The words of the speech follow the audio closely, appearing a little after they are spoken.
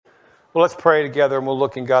Well, let's pray together and we'll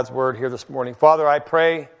look in God's word here this morning. Father, I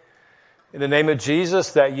pray in the name of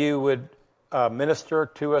Jesus that you would minister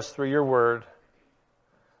to us through your word.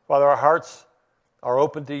 Father, our hearts are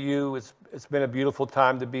open to you. It's been a beautiful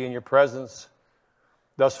time to be in your presence.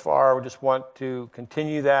 Thus far, we just want to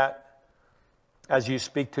continue that as you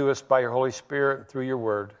speak to us by your Holy Spirit and through your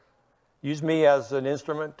word. Use me as an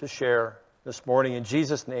instrument to share this morning. In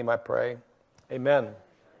Jesus' name I pray. Amen.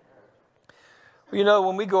 You know,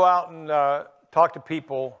 when we go out and talk to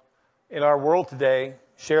people in our world today,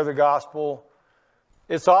 share the gospel,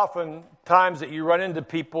 it's often times that you run into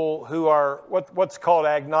people who are what's called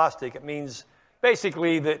agnostic. It means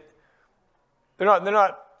basically that they're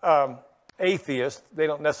not atheists. They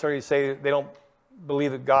don't necessarily say they don't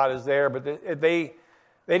believe that God is there, but they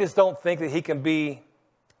just don't think that he can be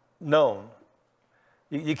known.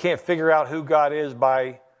 You can't figure out who God is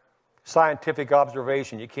by scientific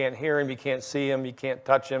observation. You can't hear him, you can't see him, you can't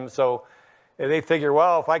touch him. So they figure,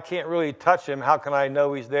 well, if I can't really touch him, how can I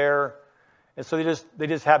know he's there? And so they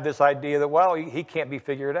just have this idea that, well, he can't be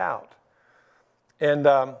figured out. And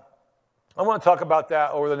I want to talk about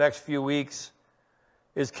that over the next few weeks,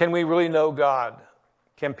 is can we really know God?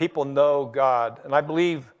 Can people know God? And I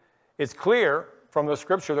believe it's clear from the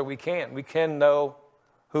scripture that we can. We can know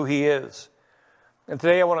who he is. And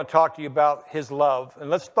today I want to talk to you about his love. And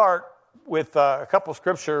let's start with a couple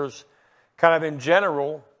scriptures kind of in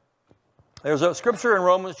general. There's a scripture in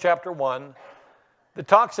Romans chapter 1 that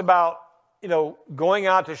talks about, going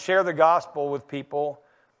out to share the gospel with people.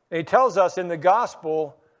 And he tells us in the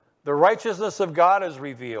gospel, the righteousness of God is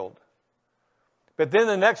revealed. But then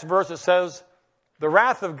the next verse it says, the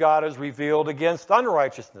wrath of God is revealed against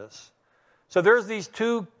unrighteousness. So there's these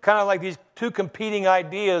two competing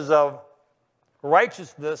ideas of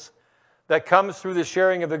righteousness that comes through the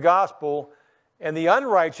sharing of the gospel and the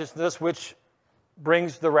unrighteousness which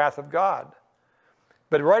brings the wrath of God.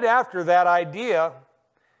 But right after that idea,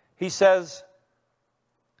 he says,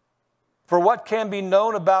 for what can be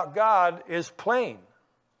known about God is plain.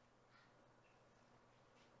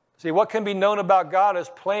 See, what can be known about God is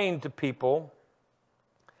plain to people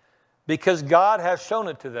because God has shown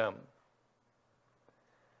it to them.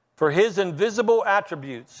 For his invisible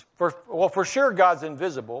attributes, for sure God's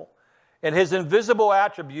invisible, and his invisible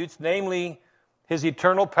attributes, namely his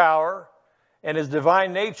eternal power and his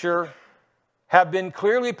divine nature, have been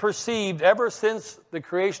clearly perceived ever since the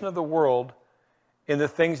creation of the world in the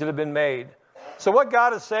things that have been made. So what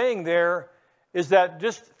God is saying there is that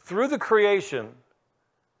just through the creation,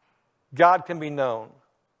 God can be known.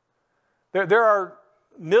 There are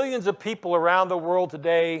millions of people around the world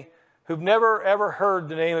today who've never, ever heard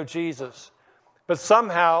the name of Jesus. But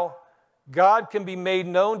somehow, God can be made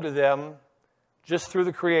known to them just through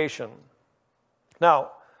the creation.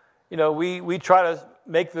 Now, we try to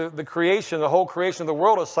make the creation, the whole creation of the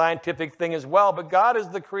world, a scientific thing as well, but God is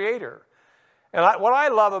the creator. And what I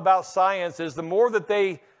love about science is the more that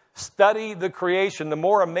they study the creation, the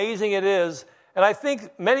more amazing it is. And I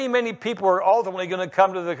think many, many people are ultimately going to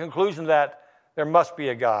come to the conclusion that there must be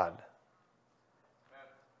a God.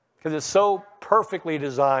 Because it's so perfectly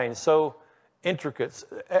designed, so intricate.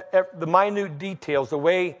 The minute details, the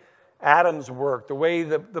way atoms work, the way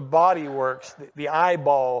the body works, the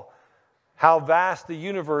eyeball, how vast the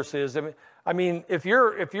universe is. I mean, if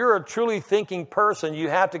you're a truly thinking person, you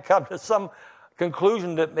have to come to some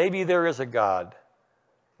conclusion that maybe there is a God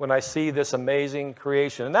when I see this amazing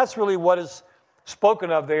creation. And that's really what is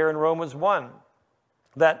spoken of there in Romans 1,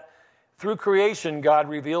 that through creation God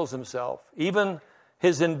reveals himself. Even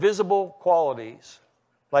his invisible qualities,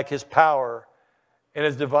 like his power and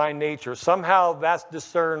his divine nature, somehow that's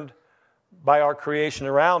discerned by our creation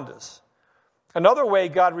around us. Another way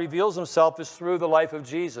God reveals himself is through the life of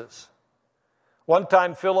Jesus. One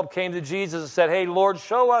time Philip came to Jesus and said, hey, Lord,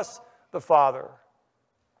 show us the Father.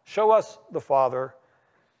 Show us the Father,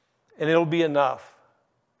 and it'll be enough.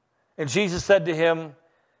 And Jesus said to him,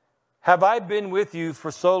 have I been with you for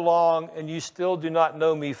so long, and you still do not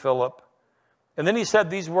know me, Philip? And then he said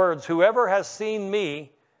these words, whoever has seen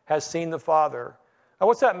me has seen the Father. Now,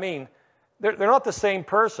 what's that mean? They're not the same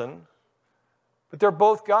person, but they're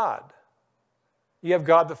both God. You have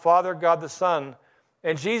God the Father, God the Son.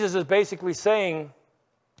 And Jesus is basically saying,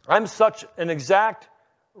 I'm such an exact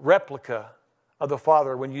replica of the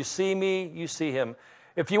Father. When you see me, you see him.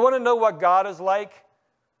 If you want to know what God is like,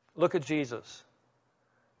 look at Jesus.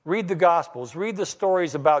 Read the Gospels. Read the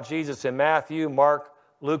stories about Jesus in Matthew, Mark,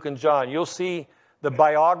 Luke, and John. You'll see the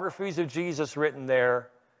biographies of Jesus written there,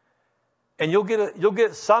 and you'll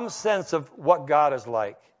get some sense of what God is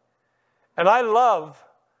like. And I love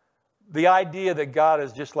the idea that God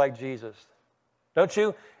is just like Jesus. Don't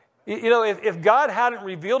you? If God hadn't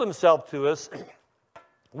revealed himself to us,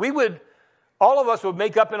 all of us would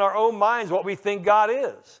make up in our own minds what we think God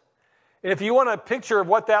is. And if you want a picture of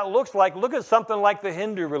what that looks like, look at something like the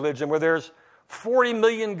Hindu religion where there's 40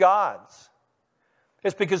 million gods.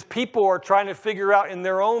 It's because people are trying to figure out in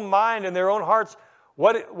their own mind, in their own hearts,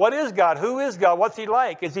 what is God? Who is God? What's he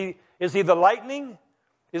like? Is he the lightning?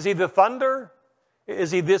 Is he the thunder?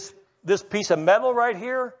 Is he this piece of metal right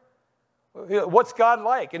here? What's God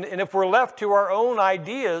like? And if we're left to our own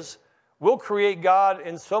ideas, we'll create God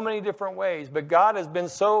in so many different ways. But God has been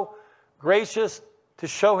so gracious to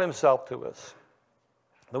show himself to us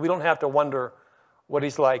that we don't have to wonder what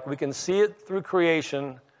he's like. We can see it through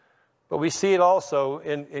creation, but we see it also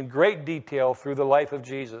in great detail through the life of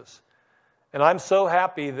Jesus. And I'm so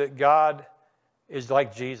happy that God is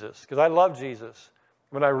like Jesus, because I love Jesus.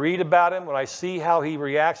 When I read about him, when I see how he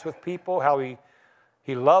reacts with people, how he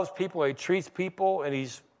loves people, he treats people, and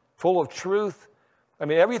he's full of truth. I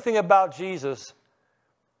mean, everything about Jesus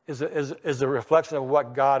is a reflection of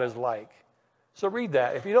what God is like. So read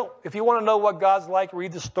that. If you want to know what God's like,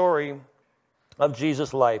 read the story of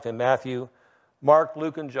Jesus' life in Matthew, Mark,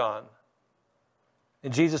 Luke, and John.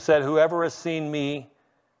 And Jesus said, "Whoever has seen me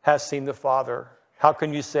has seen the Father. How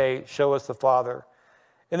can you say, 'Show us the Father'?"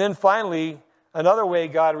 And then finally, another way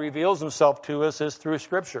God reveals himself to us is through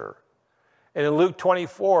Scripture. And in Luke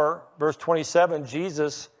 24, verse 27,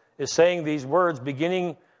 Jesus is saying these words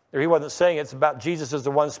beginning, or he wasn't saying it, it's about Jesus is the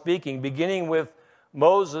one speaking, beginning with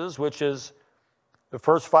Moses, which is the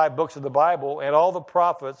first 5 books of the Bible, and all the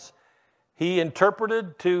prophets. He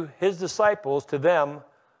interpreted to his disciples, to them,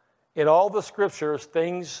 in all the Scriptures,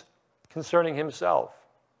 things concerning himself.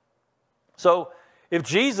 So, if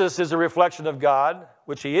Jesus is a reflection of God,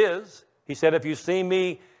 which he is, he said, "If you've seen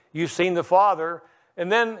me, you've seen the Father." And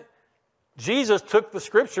then Jesus took the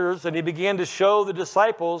Scriptures and he began to show the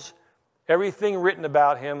disciples everything written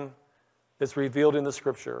about him that's revealed in the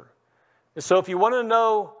Scripture. And so if you want to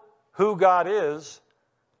know who God is,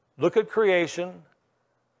 look at creation,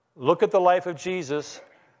 look at the life of Jesus,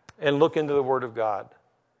 and look into the Word of God.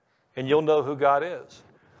 And you'll know who God is.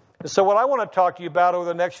 And so what I want to talk to you about over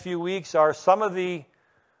the next few weeks are some of the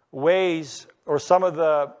ways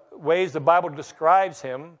the Bible describes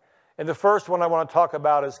him. And the first one I want to talk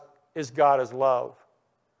about is God is love.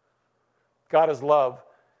 God is love.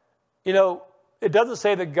 It doesn't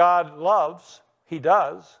say that God loves. He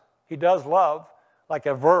does. He does love, like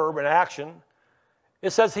a verb, an action.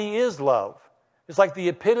 It says he is love. It's like the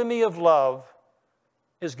epitome of love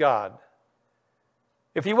is God.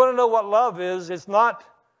 If you want to know what love is, it's not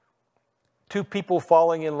 2 people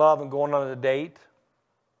falling in love and going on a date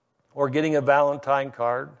or getting a Valentine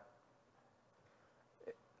card.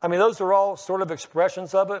 I mean, those are all sort of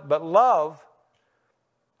expressions of it, but love,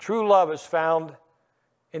 true love, is found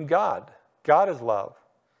in God. God is love.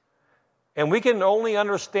 And we can only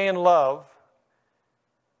understand love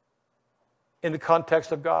in the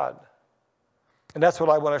context of God. And that's what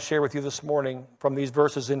I want to share with you this morning from these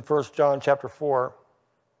verses in 1 John chapter 4.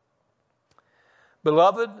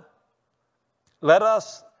 Beloved, let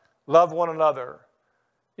us love one another.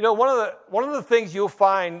 One of the things you'll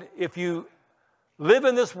find if you live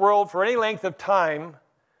in this world for any length of time,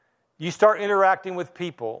 you start interacting with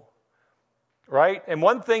people, right? And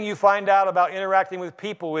one thing you find out about interacting with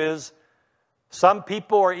people is some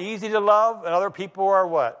people are easy to love and other people are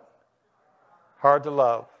what? Hard to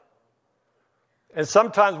love. And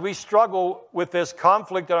sometimes we struggle with this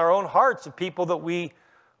conflict in our own hearts of people that we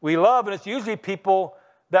love, and it's usually people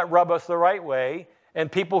that rub us the right way,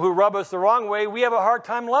 and people who rub us the wrong way, we have a hard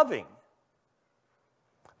time loving.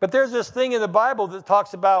 But there's this thing in the Bible that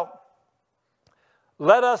talks about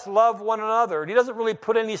let us love one another. And he doesn't really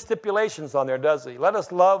put any stipulations on there, does he? Let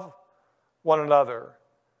us love one another.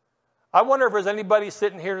 I wonder if there's anybody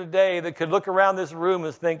sitting here today that could look around this room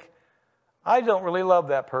and think, I don't really love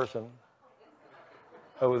that person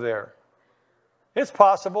over there. It's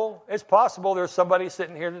possible. It's possible there's somebody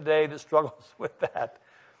sitting here today that struggles with that.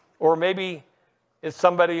 Or maybe it's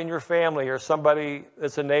somebody in your family or somebody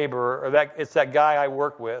that's a neighbor or it's that guy I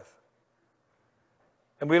work with.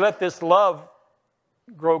 And we let this love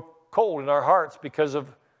grow cold in our hearts because of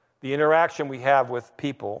the interaction we have with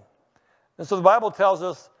people. And so the Bible tells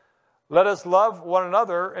us, let us love one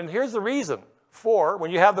another. And here's the reason. For,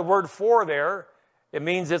 when you have the word for there, it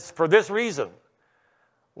means it's for this reason.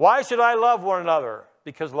 Why should I love one another?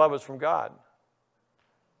 Because love is from God.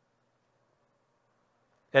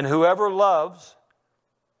 And whoever loves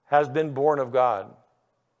has been born of God.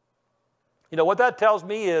 What that tells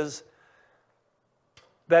me is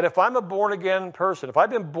that if I'm a born-again person, if I've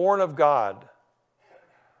been born of God,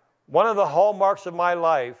 one of the hallmarks of my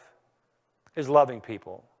life is loving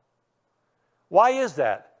people. Why is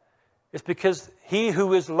that? It's because he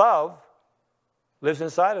who is love lives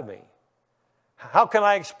inside of me. How can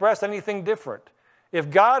I express anything different? If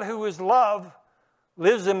God who is love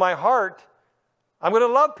lives in my heart, I'm going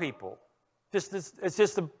to love people. It's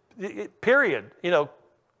just a period. You know,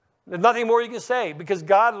 there's nothing more you can say. Because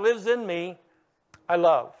God lives in me, I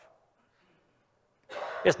love.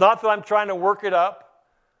 It's not that I'm trying to work it up.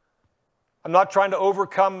 I'm not trying to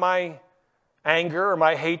overcome my anger or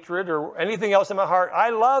my hatred or anything else in my heart.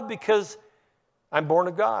 I love because I'm born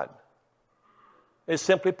of God. It's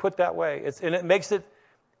simply put that way. And it makes it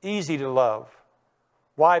easy to love.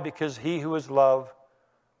 Why? Because he who is love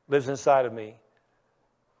lives inside of me.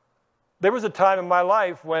 There was a time in my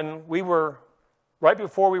life when we were, right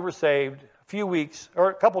before we were saved, a few weeks,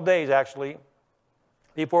 or a couple days actually,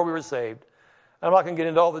 before we were saved. I'm not going to get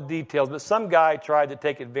into all the details, but some guy tried to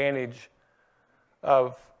take advantage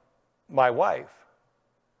of my wife.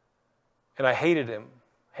 And I hated him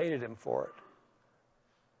for it.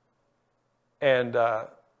 And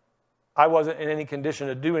I wasn't in any condition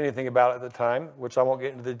to do anything about it at the time, which I won't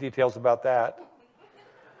get into the details about that.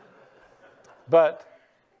 But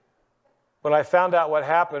when I found out what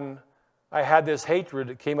happened, I had this hatred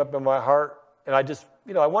that came up in my heart, and I just,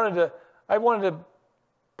 I wanted to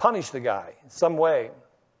punish the guy in some way.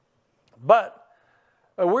 But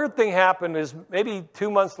a weird thing happened is maybe 2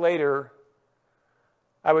 months later,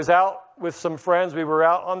 I was out with some friends. We were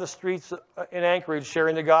out on the streets in Anchorage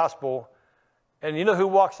sharing the gospel. And you know who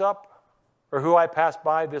walks up? Or who I passed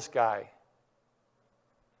by? This guy.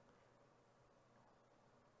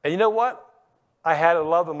 And you know what? I had a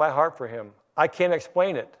love in my heart for him. I can't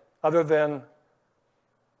explain it other than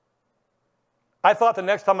I thought the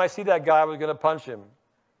next time I see that guy I was going to punch him.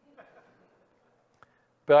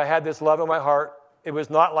 But I had this love in my heart. It was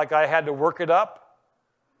not like I had to work it up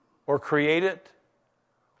or create it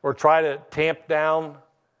or try to tamp down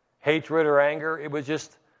hatred or anger. It was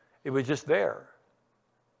just there.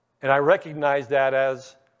 And I recognized that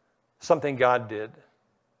as something God did.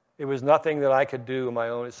 It was nothing that I could do on my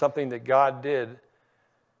own. It's something that God did.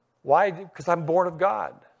 Why? Because I'm born of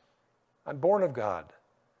God. I'm born of God.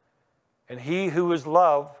 And he who is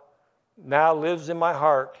love now lives in my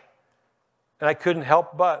heart. And I couldn't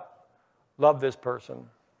help but love this person.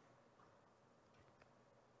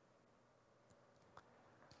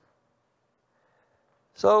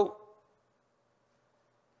 So,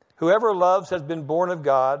 whoever loves has been born of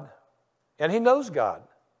God, and he knows God.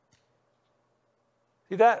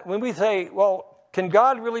 See that? When we say, well, can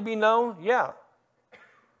God really be known? Yeah.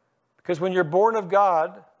 Because when you're born of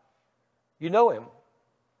God, you know him.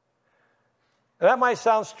 And that might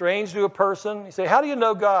sound strange to a person. You say, how do you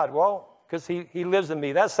know God? Well, because he lives in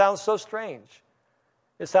me. That sounds so strange.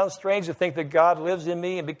 It sounds strange to think that God lives in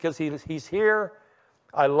me, and because he's here,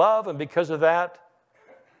 I love, and because of that,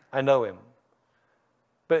 I know him.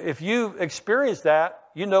 But if you've experienced that,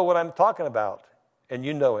 you know what I'm talking about. And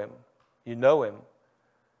you know him. You know him.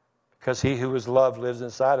 Because he who is love lives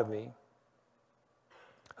inside of me.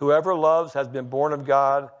 Whoever loves has been born of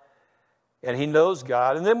God, and he knows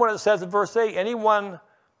God. And then when it says in verse 8, anyone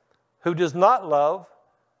who does not love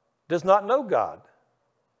does not know God,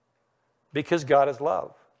 because God is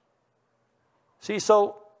love. See,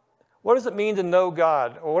 so what does it mean to know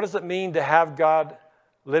God? Or what does it mean to have God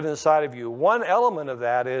live inside of you? One element of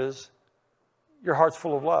that is your heart's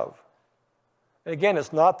full of love. And again,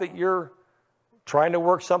 it's not that you're trying to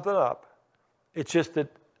work something up. It's just that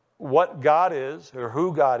what God is, or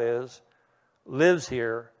who God is, lives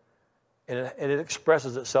here, and it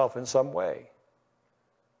expresses itself in some way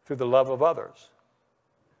through the love of others.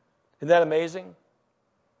 Isn't that amazing?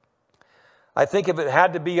 I think if it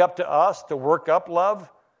had to be up to us to work up love,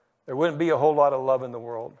 there wouldn't be a whole lot of love in the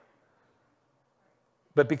world.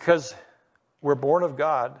 But because we're born of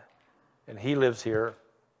God and he lives here,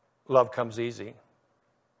 love comes easy.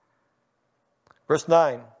 Verse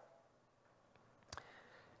 9.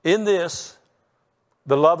 In this,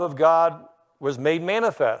 the love of God was made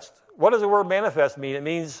manifest. What does the word manifest mean? It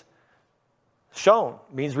means shown.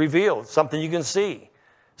 It means revealed. Something you can see.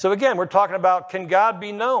 So again, we're talking about, can God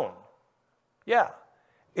be known? Yeah.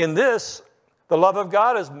 In this, the love of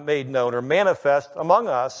God is made known or manifest among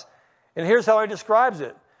us. And here's how he describes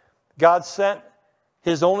it. God sent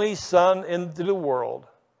his only Son into the world.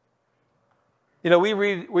 You know,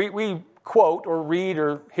 we quote or read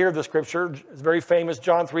or hear the scripture. It's very famous,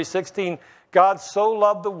 John 3:16. God so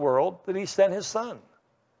loved the world that he sent his Son.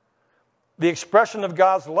 The expression of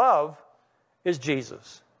God's love is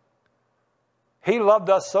Jesus. He loved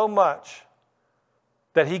us so much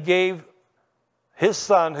that he gave his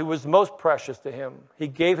Son, who was most precious to him, he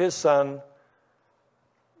gave his Son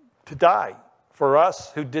to die for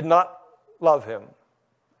us who did not love him,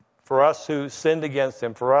 for us who sinned against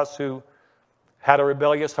him, for us who had a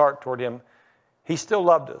rebellious heart toward him. He still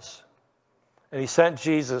loved us. And he sent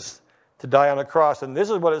Jesus to die on a cross. And this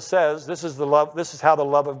is what it says. This is the love. This is how the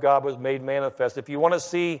love of God was made manifest. If you want to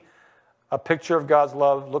see a picture of God's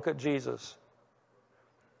love, look at Jesus.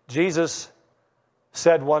 Jesus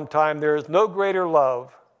said one time, there is no greater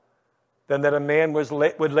love than that a man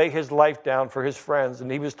would lay his life down for his friends. And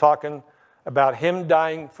he was talking about him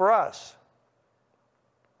dying for us.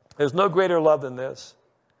 There's no greater love than this.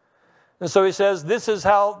 And so he says, this is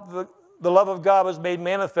how the love of God was made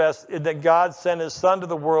manifest, in that God sent his Son to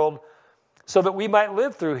the world so that we might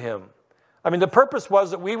live through him. I mean, the purpose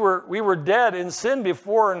was that we were dead in sin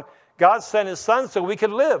before, and God sent his Son so we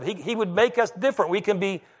could live. He would make us different. We can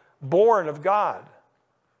be born of God,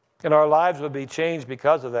 and our lives would be changed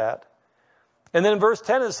because of that. And then in verse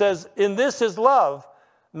 10 it says, in this is love,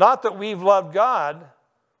 not that we've loved God,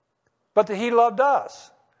 but that he loved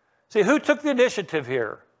us. See, who took the initiative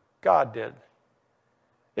here? God did.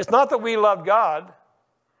 It's not that we loved God.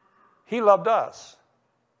 He loved us.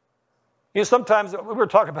 You know, sometimes, we were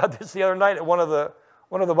talking about this the other night at one of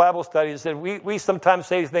the Bible studies, that we sometimes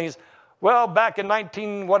say things, well, back in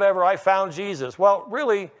 19 whatever, I found Jesus. Well,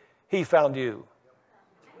 really, he found you.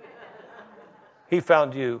 He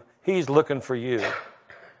found you. He's looking for you.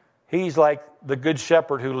 He's like the good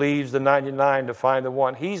shepherd who leaves the 99 to find the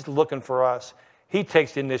one. He's looking for us. He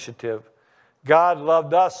takes the initiative. God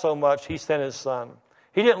loved us so much, he sent his Son.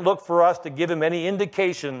 He didn't look for us to give him any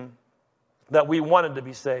indication that we wanted to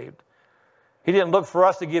be saved. He didn't look for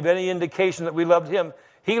us to give any indication that we loved him.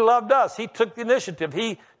 He loved us. He took the initiative.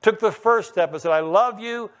 He took the first step and said, I love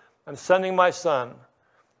you. I'm sending my Son.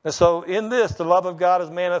 And so in this, the love of God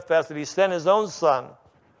is manifested. He sent his own Son.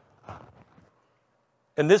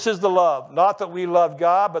 And this is the love, not that we loved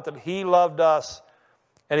God, but that he loved us.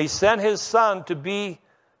 And he sent his Son to be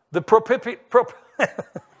the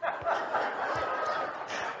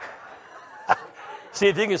See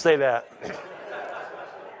if you can say that.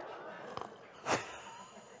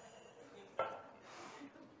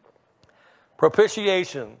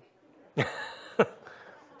 Propitiation.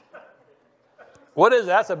 What is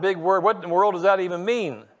that? That's a big word. What in the world does that even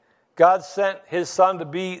mean? God sent his Son to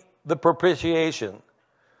be the propitiation.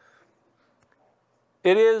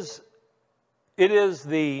 It is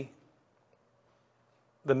the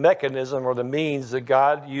mechanism or the means that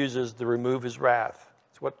God uses to remove his wrath.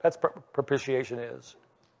 That's propitiation is.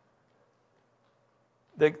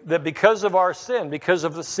 That because of our sin, because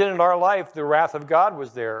of the sin in our life, the wrath of God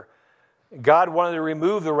was there. God wanted to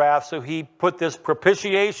remove the wrath, so he put this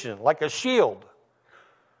propitiation, like a shield.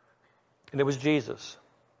 And it was Jesus.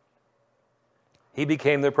 He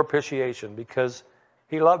became the propitiation because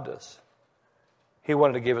he loved us. He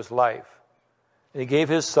wanted to give us life. And he gave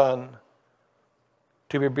his Son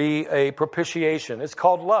to be a propitiation. It's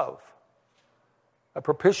called love. A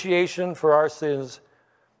propitiation for our sins.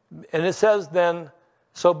 And it says then,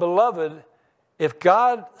 so beloved, if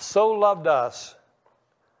God so loved us,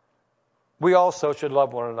 we also should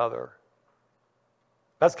love one another.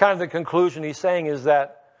 That's kind of the conclusion he's saying, is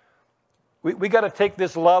that we got to take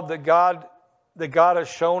this love that God has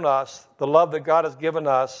shown us, the love that God has given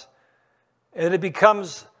us, and it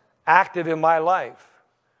becomes active in my life.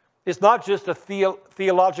 It's not just a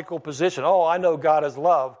theological position. Oh, I know God is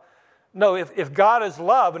love. No, if God is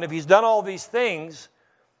love, and if he's done all these things,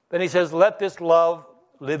 then he says, let this love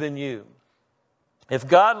live in you. If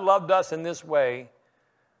God loved us in this way,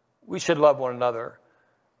 we should love one another.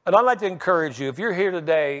 And I'd like to encourage you, if you're here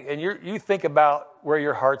today and you think about where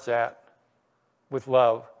your heart's at with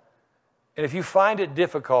love, and if you find it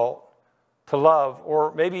difficult to love,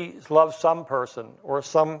 or maybe love some person, or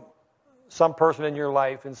some person in your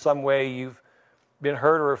life in some way you've been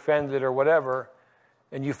hurt or offended or whatever,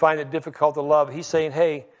 and you find it difficult to love, he's saying,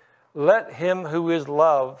 hey, let him who is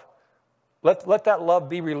love, let that love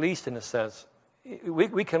be released in a sense.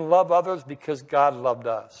 We can love others because God loved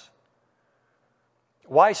us.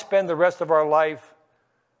 Why spend the rest of our life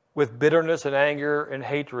with bitterness and anger and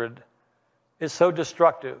hatred? It's so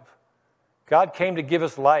destructive. God came to give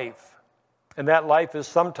us life, and that life is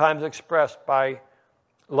sometimes expressed by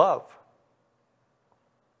love.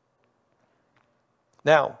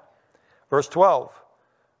 Now, verse 12.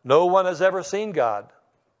 No one has ever seen God.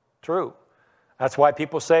 True. That's why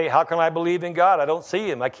people say, how can I believe in God? I don't see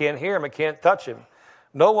him. I can't hear him. I can't touch him.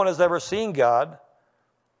 No one has ever seen God.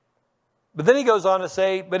 But then he goes on to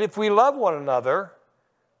say, but if we love one another,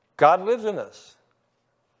 God lives in us.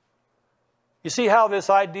 You see how this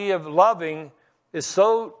idea of loving is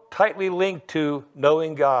so tightly linked to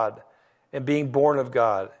knowing God and being born of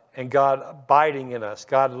God and God abiding in us,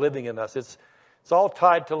 God living in us. It's all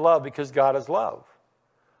tied to love because God is love.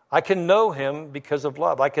 I can know him because of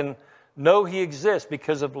love. I can know he exists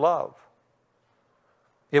because of love.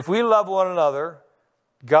 If we love one another,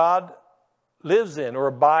 God lives in or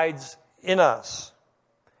abides in us.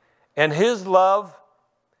 And his love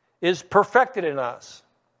is perfected in us.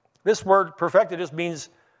 This word perfected just means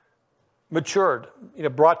matured,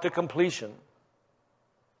 brought to completion.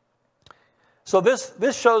 So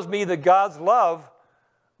this shows me that God's love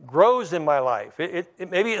grows in my life.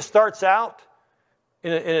 Maybe it starts out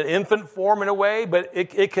in an infant form in a way, but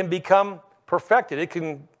it can become perfected. It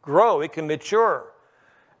can grow. It can mature.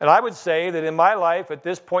 And I would say that in my life, at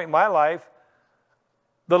this point in my life,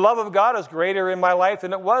 the love of God is greater in my life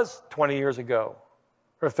than it was 20 years ago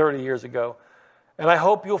or 30 years ago. And I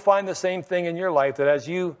hope you'll find the same thing in your life, that as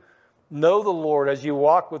you know the Lord, as you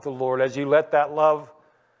walk with the Lord, as you let that love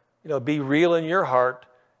be real in your heart,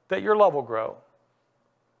 that your love will grow.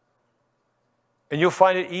 And you'll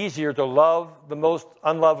find it easier to love the most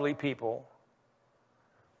unlovely people.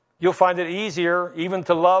 You'll find it easier even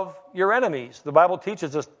to love your enemies. The Bible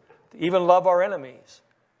teaches us to even love our enemies.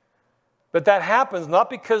 But that happens not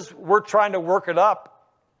because we're trying to work it up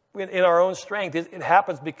in our own strength. It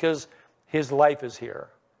happens because his life is here.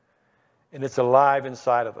 And it's alive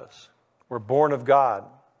inside of us. We're born of God.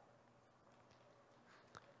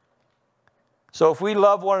 So if we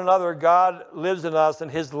love one another, God lives in us and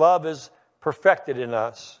his love is perfected in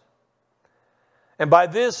us. And by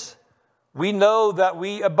this, we know that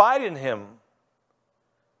we abide in him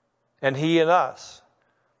and he in us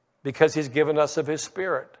because he's given us of his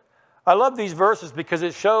Spirit. I love these verses because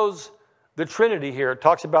it shows the Trinity here. It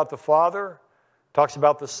talks about the Father, it talks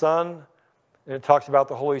about the Son, and it talks about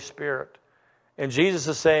the Holy Spirit. And Jesus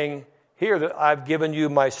is saying here that I've given you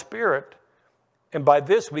my Spirit, and by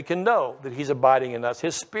this we can know that he's abiding in us.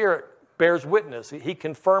 His Spirit bears witness. He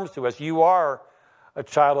confirms to us, you are a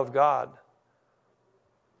child of God.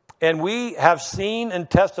 And we have seen and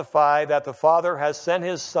testify that the Father has sent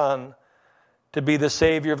his Son to be the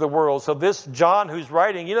Savior of the world. So this John who's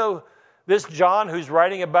writing, this John who's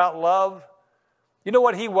writing about love, you know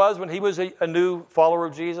what he was when he was a new follower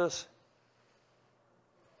of Jesus?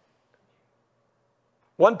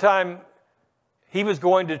 One time, he was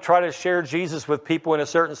going to try to share Jesus with people in a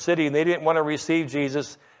certain city, and they didn't want to receive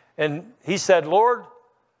Jesus. And he said, Lord,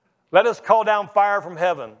 let us call down fire from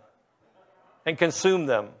heaven and consume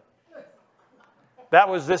them. That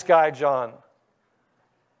was this guy, John.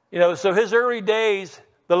 So his early days,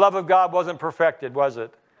 the love of God wasn't perfected, was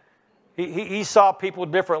it? He saw people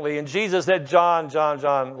differently. And Jesus said, John,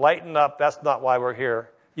 lighten up. That's not why we're here.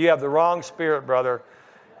 You have the wrong spirit, brother.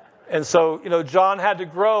 And so, John had to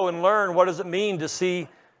grow and learn what does it mean to see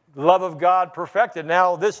the love of God perfected.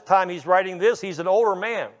 Now, this time he's writing this, he's an older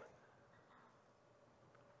man.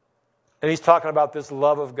 And he's talking about this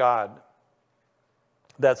love of God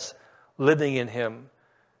that's living in him.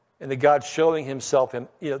 And that God's showing himself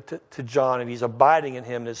to John, and he's abiding in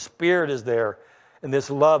him, and his Spirit is there. And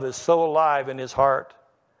this love is so alive in his heart.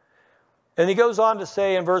 And he goes on to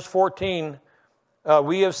say in verse 14,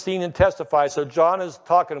 we have seen and testified. So John is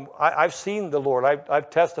talking, I've seen the Lord.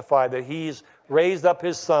 I've testified that he's raised up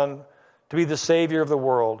his Son to be the Savior of the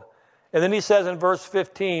world. And then he says in verse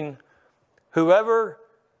 15, whoever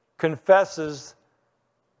confesses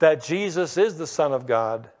that Jesus is the Son of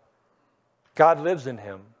God, God lives in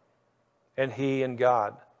him, and he in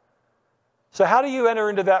God. So how do you enter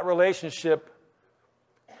into that relationship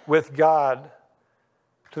with God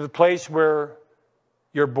to the place where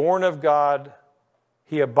you're born of God,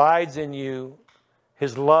 he abides in you,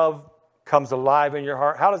 his love comes alive in your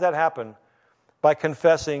heart? How does that happen? By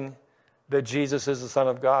confessing that Jesus is the Son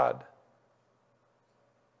of God.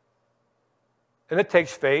 And it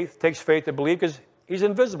takes faith. It takes faith to believe because he's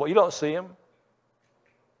invisible. You don't see him.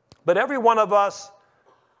 But every one of us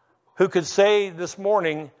who could say this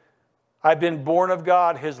morning, I've been born of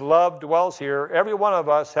God, his love dwells here. Every one of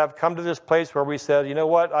us have come to this place where we said, you know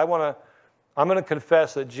what, I'm going to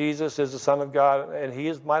confess that Jesus is the Son of God and he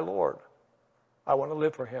is my Lord. I want to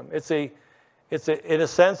live for him. In a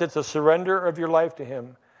sense, it's a surrender of your life to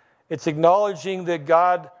him. It's acknowledging that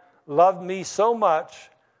God loved me so much,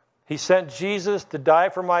 he sent Jesus to die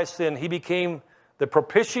for my sin. He became the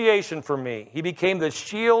propitiation for me. He became the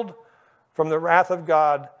shield from the wrath of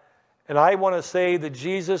God. And I want to say that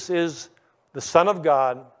Jesus is the Son of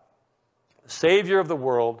God, the Savior of the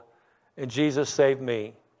world, and Jesus saved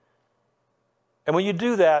me. And when you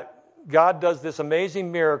do that, God does this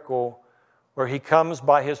amazing miracle where he comes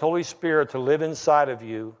by his Holy Spirit to live inside of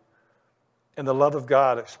you, and the love of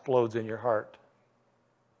God explodes in your heart.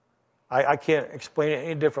 I can't explain it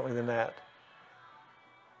any differently than that.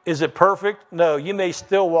 Is it perfect? No. You may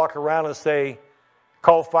still walk around and say,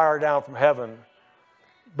 call fire down from heaven.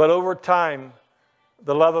 But over time,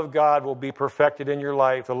 the love of God will be perfected in your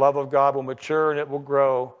life. The love of God will mature and it will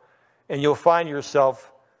grow. And you'll find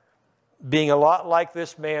yourself being a lot like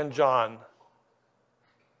this man, John,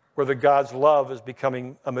 where the God's love is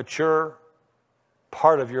becoming a mature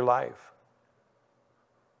part of your life.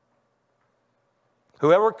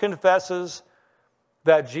 Whoever confesses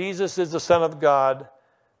that Jesus is the Son of God,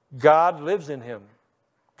 God lives in him.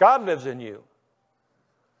 God lives in you.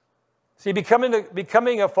 See,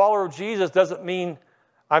 becoming a follower of Jesus doesn't mean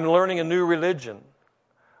I'm learning a new religion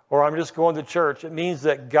or I'm just going to church. It means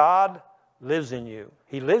that God lives in you.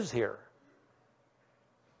 He lives here.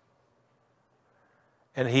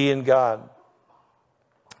 And he in God.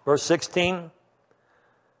 Verse 16.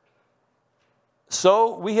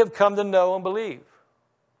 So we have come to know and believe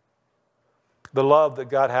the love that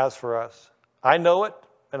God has for us. I know it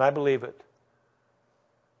and I believe it.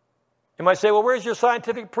 You might say, well, where's your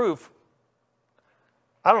scientific proof?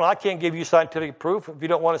 I don't know. I can't give you scientific proof if you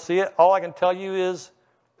don't want to see it. All I can tell you is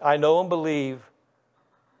I know and believe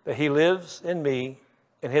that he lives in me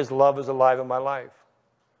and his love is alive in my life.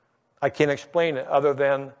 I can't explain it other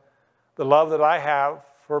than the love that I have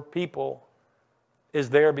for people is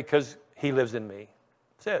there because he lives in me.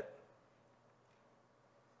 That's it.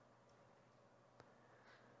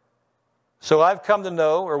 So I've come to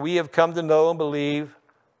know, or we have come to know and believe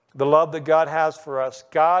the love that God has for us.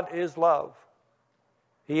 God is love.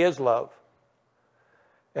 He is love.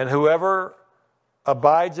 And whoever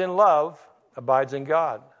abides in love abides in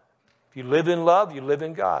God. If you live in love, you live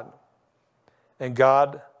in God. And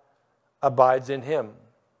God abides in him.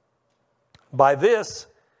 By this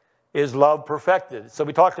is love perfected. So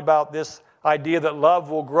we talked about this idea that love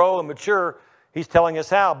will grow and mature. He's telling us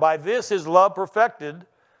how. By this is love perfected,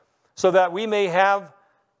 so that we may have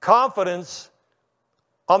confidence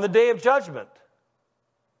on the day of judgment.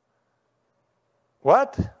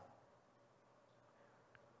 What?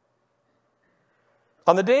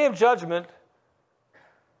 On the day of judgment,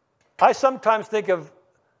 I sometimes think of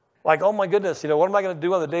like, oh my goodness, what am I going to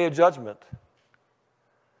do on the day of judgment?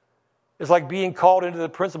 It's like being called into the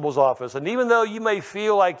principal's office. And even though you may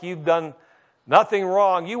feel like you've done nothing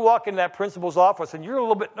wrong, you walk in that principal's office and you're a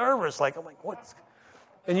little bit nervous, like, oh my, what's...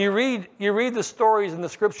 And you read the stories in the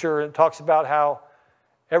scripture, and it talks about how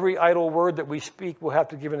every idle word that we speak we'll have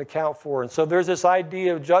to give an account for. And so there's this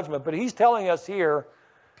idea of judgment. But he's telling us here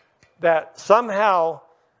that somehow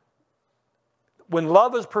when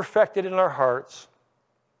love is perfected in our hearts,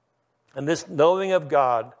 and this knowing of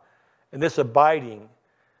God, and this abiding,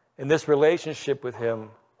 and this relationship with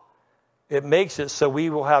him, it makes it so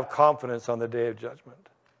we will have confidence on the day of judgment.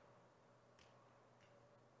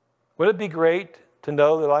 Would it be great to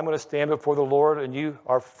know that I'm going to stand before the Lord and you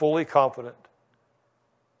are fully confident?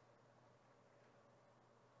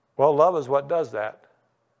 Well, love is what does that.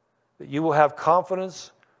 That you will have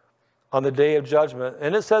confidence on the day of judgment.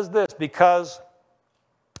 And it says this, because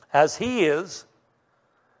as he is,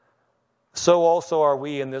 so also are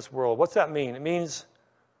we in this world. What's that mean? It means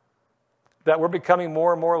that we're becoming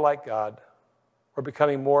more and more like God. We're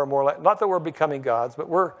becoming more and more like, not that we're becoming gods, but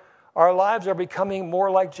our lives are becoming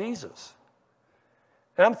more like Jesus.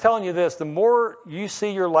 And I'm telling you this, the more you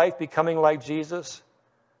see your life becoming like Jesus,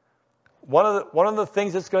 one of the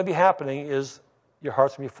things that's going to be happening is your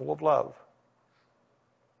heart's going to be full of love.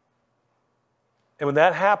 And when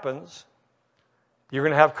that happens, you're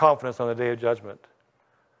going to have confidence on the day of judgment.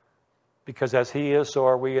 Because as he is, so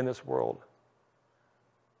are we in this world.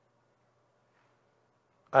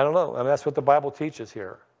 I don't know. I mean, that's what the Bible teaches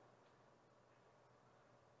here.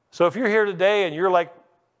 So if you're here today and you're like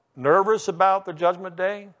nervous about the judgment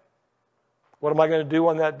day, what am I going to do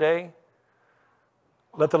on that day?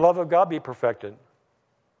 Let the love of God be perfected.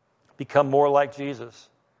 Become more like Jesus.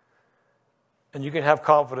 And you can have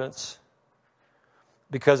confidence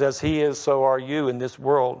because as he is, so are you in this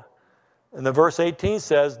world. And the verse 18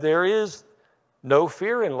 says, there is no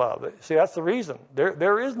fear in love. See, that's the reason.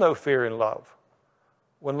 There is no fear in love.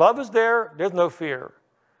 When love is there, there's no fear.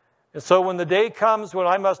 And so when the day comes when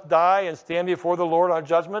I must die and stand before the Lord on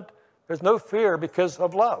judgment, there's no fear because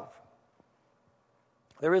of love.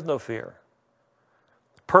 There is no fear.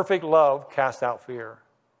 Perfect love casts out fear.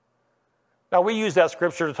 Now, we use that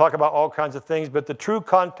scripture to talk about all kinds of things, but the true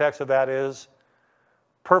context of that is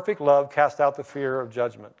perfect love casts out the fear of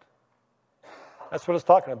judgment. That's what it's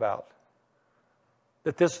talking about.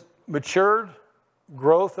 That this matured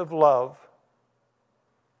growth of love,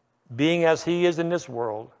 being as he is in this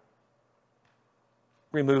world,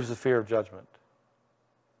 removes the fear of judgment.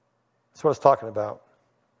 That's what it's talking about.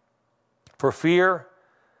 For fear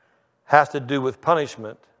has to do with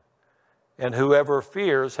punishment, and whoever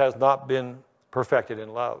fears has not been perfected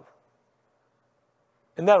in love.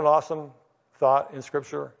 Isn't that an awesome thought in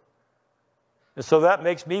Scripture? And so that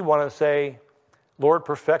makes me want to say, Lord,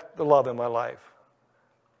 perfect the love in my life.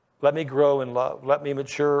 Let me grow in love. Let me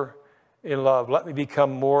mature in love. Let me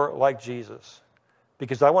become more like Jesus.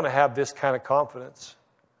 Because I want to have this kind of confidence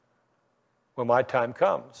when my time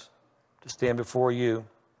comes to stand before you.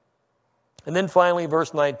 And then finally,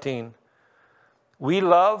 verse 19. We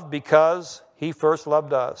love because he first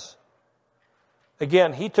loved us.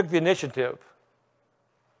 Again, he took the initiative.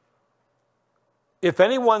 If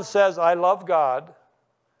anyone says, I love God,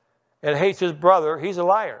 and hates his brother, he's a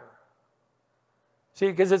liar.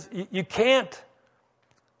 See, because you can't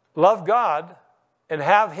love God and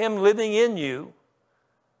have him living in you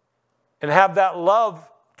and have that love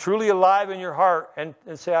truly alive in your heart and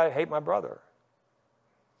say, I hate my brother.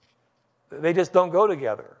 They just don't go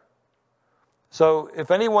together. So if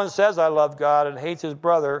anyone says, I love God and hates his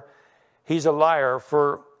brother, he's a liar.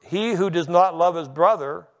 For he who does not love his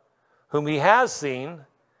brother, whom he has seen,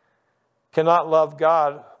 cannot love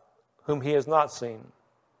God, whom he has not seen.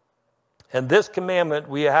 And this commandment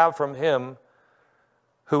we have from him,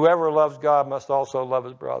 whoever loves God must also love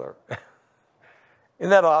his brother. Isn't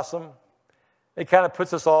that awesome? It kind of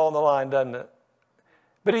puts us all on the line, doesn't it?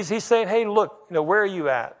 But he's saying, hey, look, where are you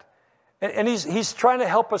at? And he's trying to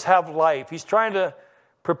help us have life. He's trying to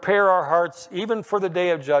prepare our hearts even for the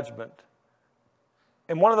day of judgment.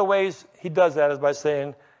 And one of the ways he does that is by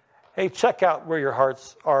saying, hey, check out where your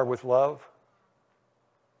hearts are with love.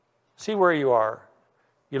 See where you are.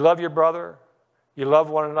 You love your brother. You love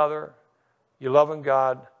one another. You love in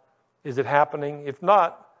God. Is it happening? If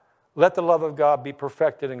not, let the love of God be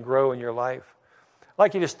perfected and grow in your life. I'd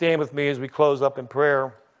like you to stand with me as we close up in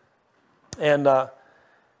prayer. And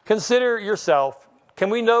consider yourself. Can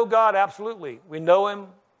we know God? Absolutely. We know him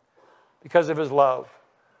because of his love.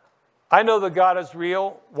 I know that God is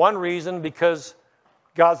real. One reason, because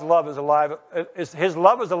God's love is alive. His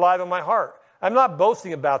love is alive in my heart. I'm not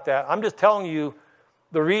boasting about that. I'm just telling you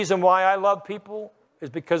the reason why I love people is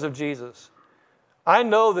because of Jesus. I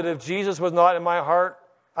know that if Jesus was not in my heart,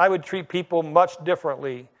 I would treat people much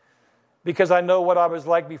differently because I know what I was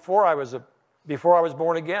like before I was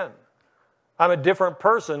born again. I'm a different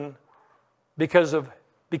person because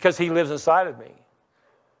he lives inside of me.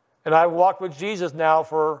 And I've walked with Jesus now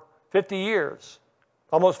for 50 years,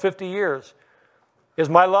 almost 50 years. Is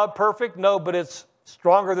my love perfect? No, but it's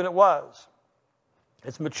stronger than it was.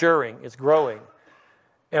 It's maturing. It's growing.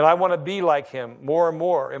 And I want to be like him more and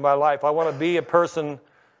more in my life. I want to be a person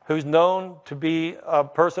who's known to be a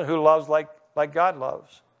person who loves like God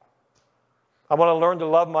loves. I want to learn to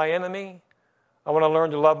love my enemy. I want to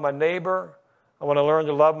learn to love my neighbor. I want to learn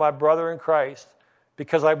to love my brother in Christ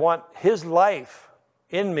because I want his life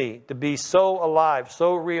in me to be so alive,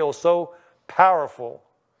 so real, so powerful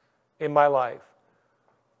in my life.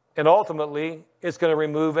 And ultimately, it's going to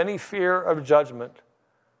remove any fear of judgment.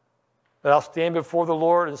 And I'll stand before the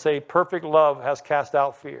Lord and say, perfect love has cast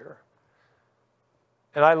out fear.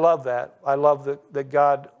 And I love that. I love that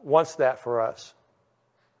God wants that for us.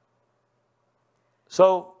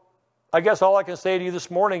 So I guess all I can say to you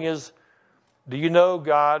this morning is, do you know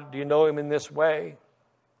God? Do you know him in this way?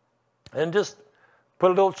 And just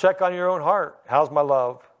put a little check on your own heart. How's my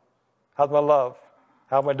love? How's my love?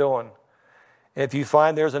 How am I doing? And if you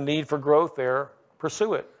find there's a need for growth there,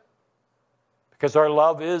 pursue it. Because our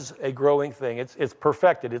love is a growing thing. It's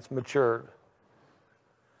perfected. It's matured.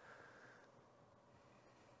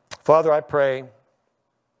 Father, I pray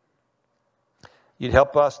you'd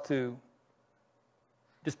help us to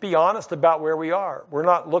just be honest about where we are. We're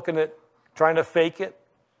not looking at trying to fake it.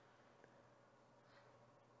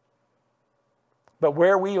 But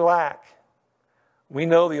where we lack, we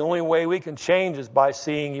know the only way we can change is by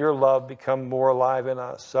seeing your love become more alive in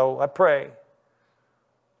us. So I pray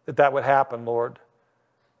that would happen, Lord.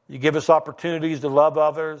 You give us opportunities to love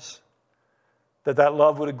others, that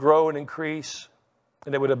love would grow and increase,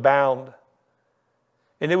 and it would abound.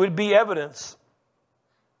 And it would be evidence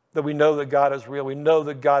that we know that God is real. We know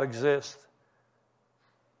that God exists.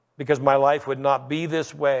 Because my life would not be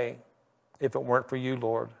this way if it weren't for you,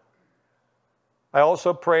 Lord. I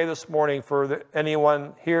also pray this morning for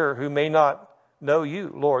anyone here who may not know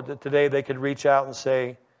you, Lord, that today they could reach out and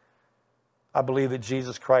say, I believe that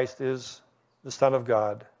Jesus Christ is the Son of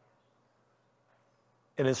God.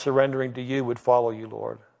 And in surrendering to you would follow you,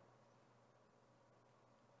 Lord.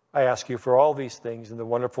 I ask you for all these things in the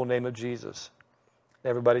wonderful name of Jesus.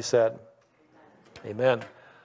 Everybody said, Amen.